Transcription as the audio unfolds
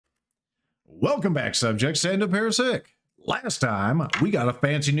Welcome back, subjects, to Endoparasitic. Last time, we got a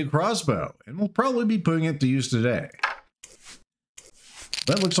fancy new crossbow, and we'll probably be putting it to use today.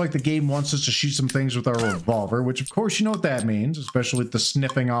 But it looks like the game wants us to shoot some things with our revolver, which of course you know what that means, especially with the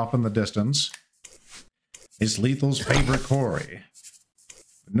sniffing off in the distance. It's Lethal's favorite quarry,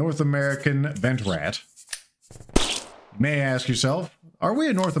 the North American vent rat. You may ask yourself, are we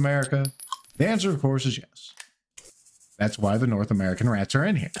in North America? The answer, of course, is yes. That's why the North American rats are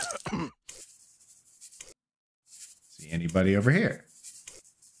in here. See anybody over here?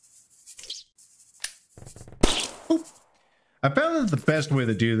 Oop. I found that the best way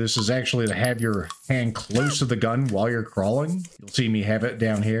to do this is actually to have your hand close to the gun while you're crawling. You'll see me have it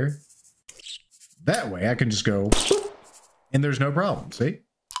down here. That way I can just go, boop, and there's no problem, see?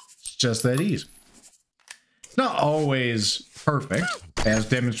 It's just that easy. It's not always perfect, as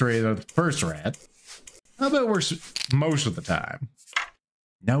demonstrated on the first rat, but it works most of the time.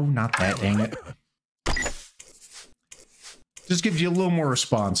 No, not that, dang it. Just gives you a little more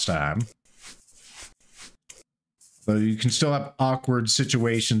response time. So you can still have awkward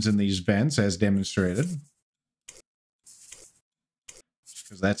situations in these vents, as demonstrated.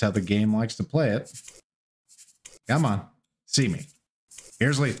 Because that's how the game likes to play it. Come on, see me.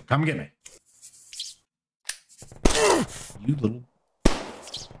 Here's Lethal, come get me. You little...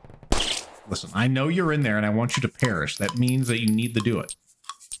 Listen, I know you're in there and I want you to perish. That means that you need to do it.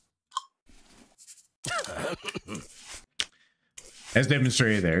 As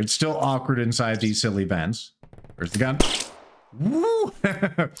demonstrated there, it's still awkward inside these silly vents. Where's the gun? Woo!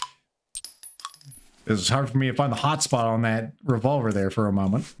 It's hard for me to find the hot spot on that revolver there for a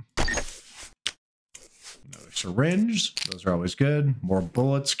moment. Another syringe. Those are always good. More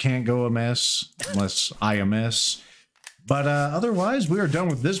bullets can't go amiss unless I amiss. But otherwise, we are done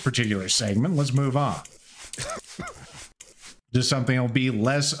with this particular segment. Let's move on. Just something that'll be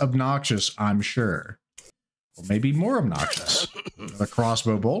less obnoxious, I'm sure. Or maybe more obnoxious. The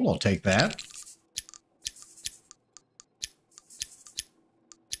crossbow bolt, I'll take that.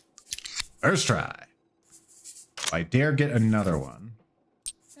 First try. If I dare get another one.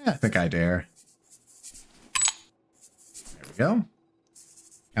 Yeah, I think I dare. There we go.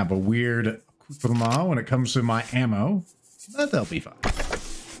 Kind of a weird accoutrement when it comes to my ammo, but they'll be fine.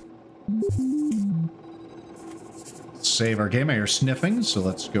 Save our game. I hear sniffing, so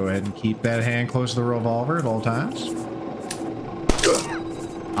let's go ahead and keep that hand close to the revolver at all times.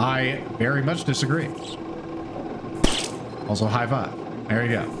 I very much disagree. Also, high five. There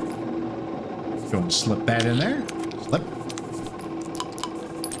you go. Go and slip that in there. Slip.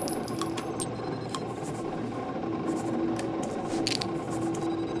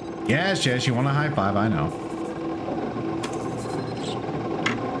 Yes, yes, you want a high five, I know.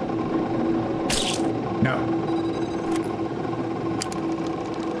 No.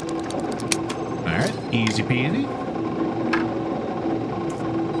 Alright, easy peasy.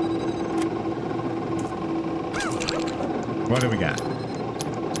 What do we got?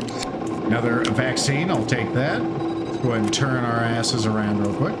 Another vaccine, I'll take that. Let's go ahead and turn our asses around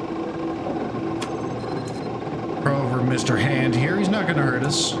real quick. Throw over Mr. Hand here. He's not going to hurt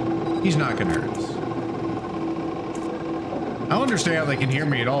us. He's not going to hurt us. I don't understand how they can hear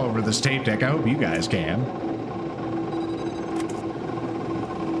me at all over this tape deck. I hope you guys can.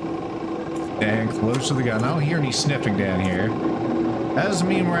 And close to the gun. I don't hear any sniffing down here. That doesn't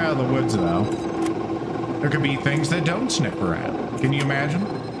mean we're out of the woods, though. There could be things that don't sniff around. Can you imagine?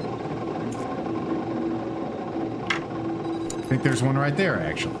 I think there's one right there,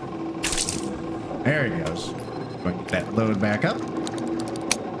 actually. There he goes. Going to get that load back up.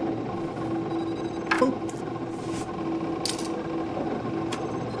 Oh.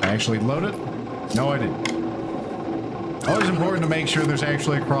 I actually load it? No, I didn't. Always important to make sure there's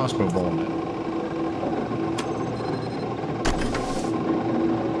actually a crossbow bolt in it.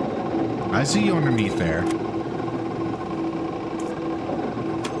 I see you underneath there.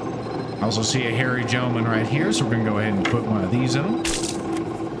 I also see a hairy gentleman right here, so we're going to go ahead and put one of these in him.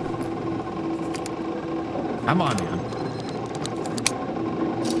 Come on, man.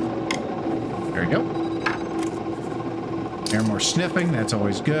 There we go. There, more sniffing. That's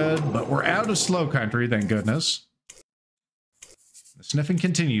always good. But we're out of slow country, thank goodness. The sniffing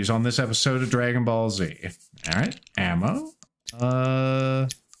continues on this episode of Dragon Ball Z. All right, ammo.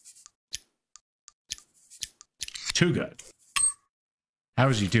 Too good. How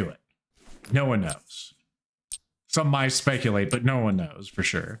does he do it? No one knows. Some might speculate, but no one knows for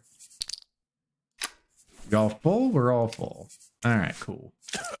sure. You all full? We're all full. All right, cool.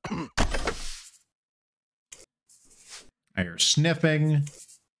 I hear sniffing.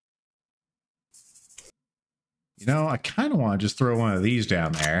 You know, I kind of want to just throw one of these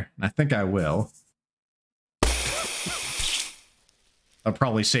down there. And I think I will. That'll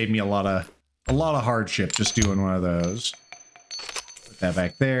probably save me a lot of hardship just doing one of those. Put that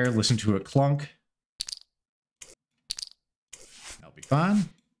back there. Listen to it clunk. That'll be fine.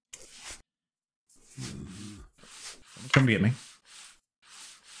 Come get me.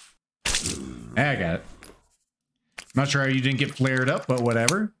 I got it. Not sure how you didn't get flared up, but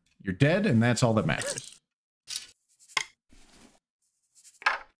whatever. You're dead, and that's all that matters.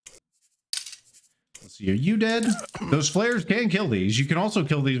 Let's see, are you dead? Those flares can kill these. You can also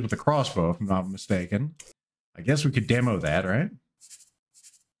kill these with a crossbow, if I'm not mistaken. I guess we could demo that, right?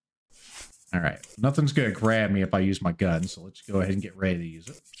 All right. Nothing's going to grab me if I use my gun, so let's go ahead and get ready to use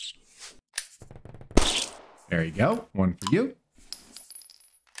it. There you go. One for you.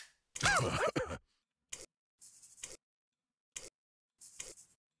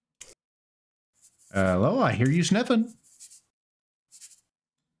 Hello, I hear you sniffing.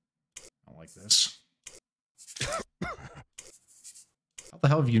 I don't like this. How the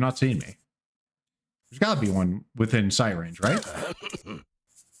hell have you not seen me? There's got to be one within sight range, right? I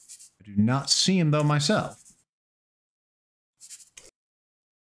do not see him, though, myself.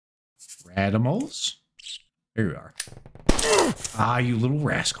 Radimals. Here we are. Ah, you little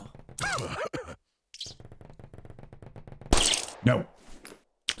rascal. No.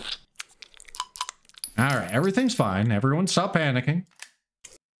 Alright, everything's fine. Everyone stop panicking.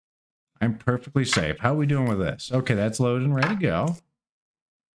 I'm perfectly safe. How are we doing with this? Okay, that's loaded and ready to go.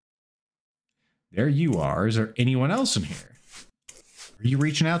 There you are. Is there anyone else in here? Are you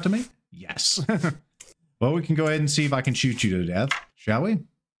reaching out to me? Yes. Well, we can go ahead and see if I can shoot you to death, shall we?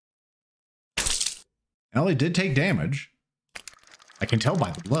 Ellie did take damage. I can tell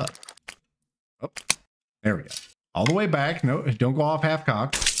by the blood. Oh, there we go. All the way back. No, don't go off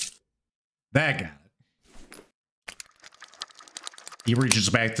half-cocked. That got it. He reaches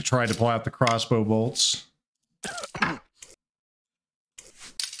back to try to pull out the crossbow bolts.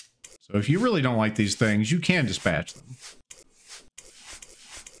 So if you really don't like these things, you can dispatch them.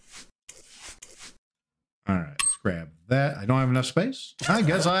 Alright, let's grab that. I don't have enough space? I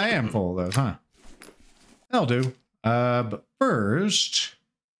guess I am full of those, huh? That'll do. But first,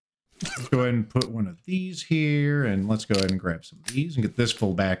 let's go ahead and put one of these here, and let's go ahead and grab some of these and get this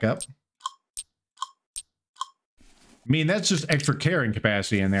full back up. I mean, that's just extra carrying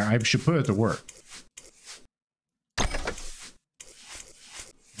capacity in there. I should put it to work.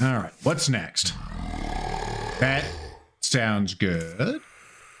 All right, what's next? That sounds good.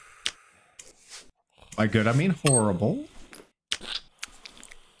 By good, I mean horrible.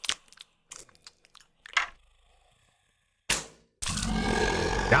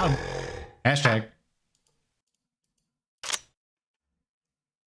 Got him. Hashtag.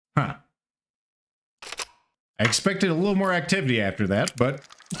 Huh. I expected a little more activity after that, but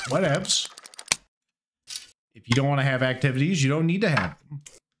whatevs. If you don't want to have activities, you don't need to have them.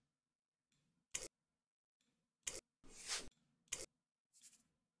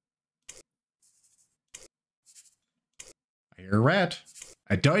 I hear a rat.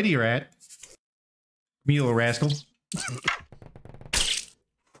 A dirty rat. Me, little rascal.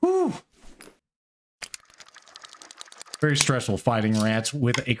 Whew. Very stressful fighting rats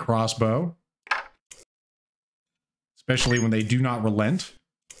with a crossbow. Especially when they do not relent.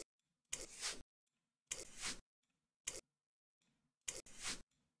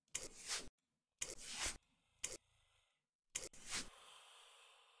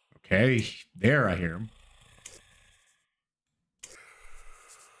 Okay, there I hear him.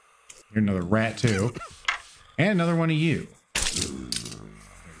 Here's another rat too. And another one of you. There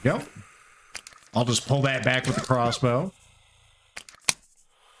you go. I'll just pull that back with the crossbow.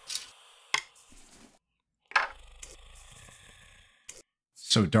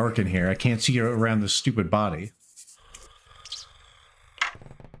 So dark in here, I can't see around this stupid body.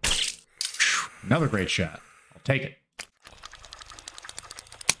 Another great shot. I'll take it.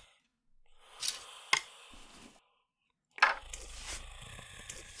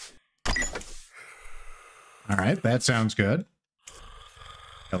 All right, that sounds good.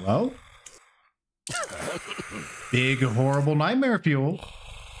 Hello? Big, horrible nightmare fuel.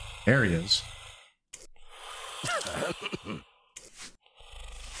 There he is.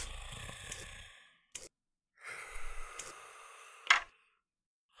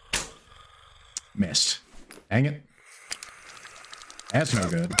 Missed. Dang it. That's no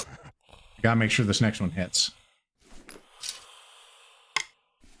good. Gotta make sure this next one hits.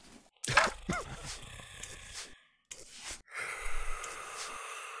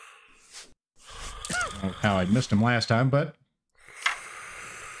 I don't know how I missed him last time, but...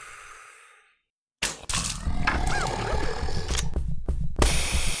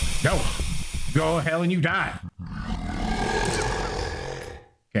 No. Go hell and you die.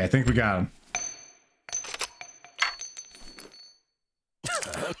 Okay, I think we got him.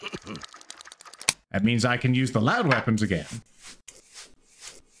 That means I can use the loud weapons again.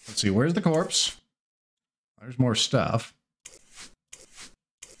 Let's see, where's the corpse? There's more stuff.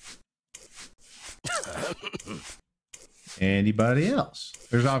 Anybody else?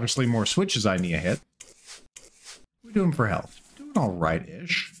 There's obviously more switches I need to hit. We're doing for health. Doing all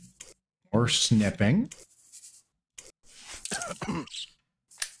right-ish. Or snipping.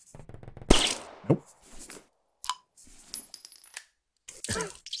 Nope.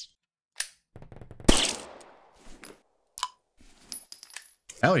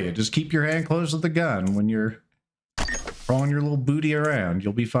 Hell yeah, just keep your hand close to the gun when you're throwing your little booty around.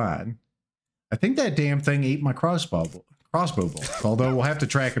 You'll be fine. I think that damn thing ate my crossbow bolt, although we'll have to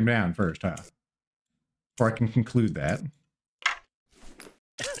track him down first, huh? Before I can conclude that.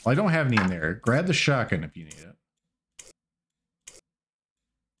 Well, I don't have any in there. Grab the shotgun if you need it.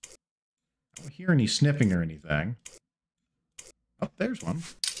 I don't hear any sniffing or anything. Oh, there's one.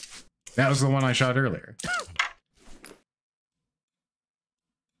 That was the one I shot earlier.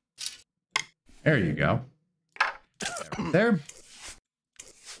 There you go. There.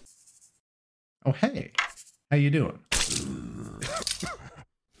 Oh, hey. How you doing?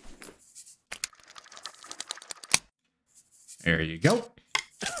 There you go.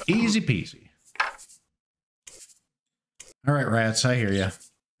 Easy peasy. All right, rats, I hear you.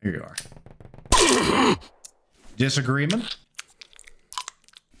 Here you are. Disagreement?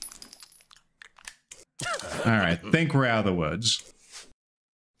 All right, think we're out of the woods.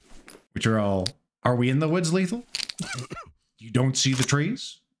 Which are all... Are we in the woods, Lethal? You don't see the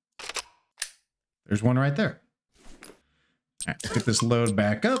trees? There's one right there. All right, let's get this load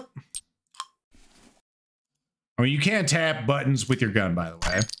back up. Oh, you can't tap buttons with your gun, by the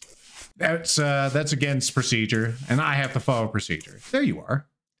way. That's against procedure, and I have to follow procedure. There you are.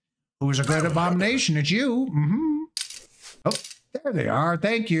 Who's a good abomination? It's you. Mm-hmm. Oh, there they are.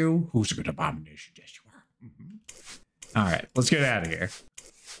 Thank you. Who's a good abomination? Yes, you are. Mm-hmm. All right, let's get out of here.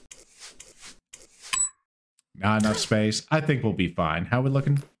 Not enough space. I think we'll be fine. How we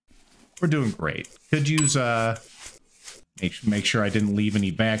looking? We're doing great. Could use, make sure I didn't leave any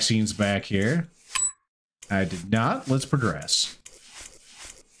vaccines back here. I did not. Let's progress.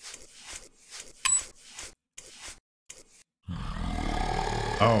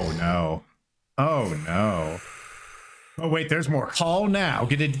 Oh, no. Oh, no. Oh, wait, there's more. Call now.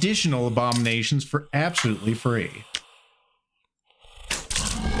 Get additional abominations for absolutely free.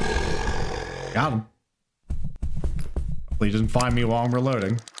 Got him. Hopefully he doesn't find me while I'm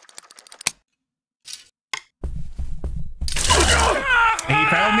reloading. He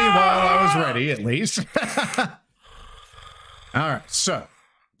found me while I was ready, at least. All right, so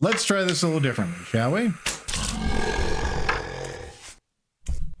let's try this a little differently, shall we?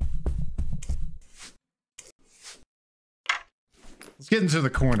 Let's get into the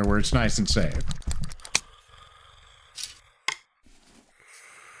corner where it's nice and safe.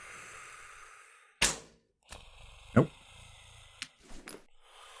 Nope.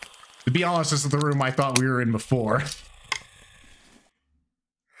 To be honest, this is the room I thought we were in before.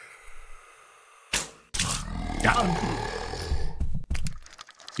 Got him.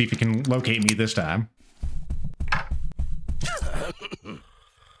 See if you can locate me this time. The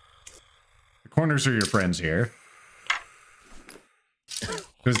corners are your friends here.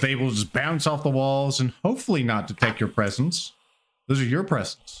 Because they will just bounce off the walls and hopefully not detect your presence. Those are your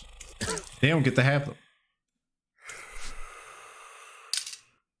presents. They don't get to have them.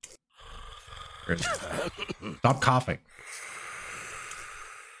 Stop coughing.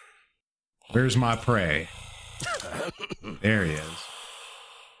 Where's my prey? There he is.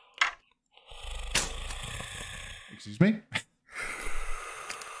 Excuse me?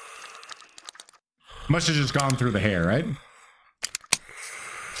 Must have just gone through the hair, right?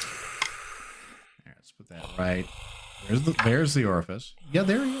 Let's put that right. There's the orifice. Yeah,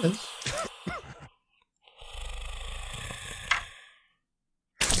 there he is.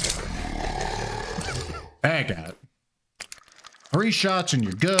 I got it. 3 shots and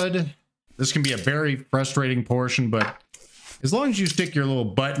you're good. This can be a very frustrating portion, but as long as you stick your little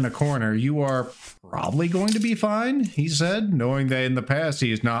butt in a corner, you are probably going to be fine, he said, knowing that in the past he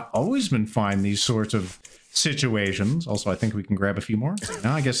has not always been fine in these sorts of situations. Also, I think we can grab a few more.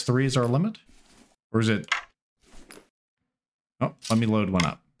 Now I guess 3 is our limit. Or is it? Oh, let me load one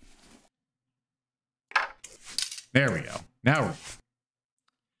up. There we go. Now we're...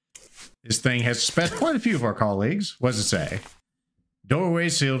 This thing has sped quite a few of our colleagues. What does it say? Doorway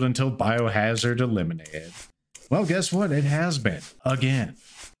sealed until biohazard eliminated. Well, guess what? It has been. Again.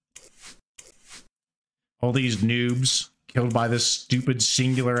 All these noobs killed by this stupid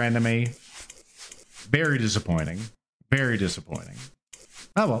singular enemy. Very disappointing. Very disappointing.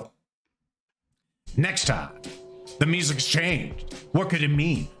 Oh well. Next time, the music's changed. What could it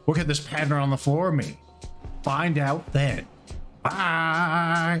mean? What could this pattern on the floor mean? Find out then.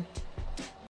 Bye.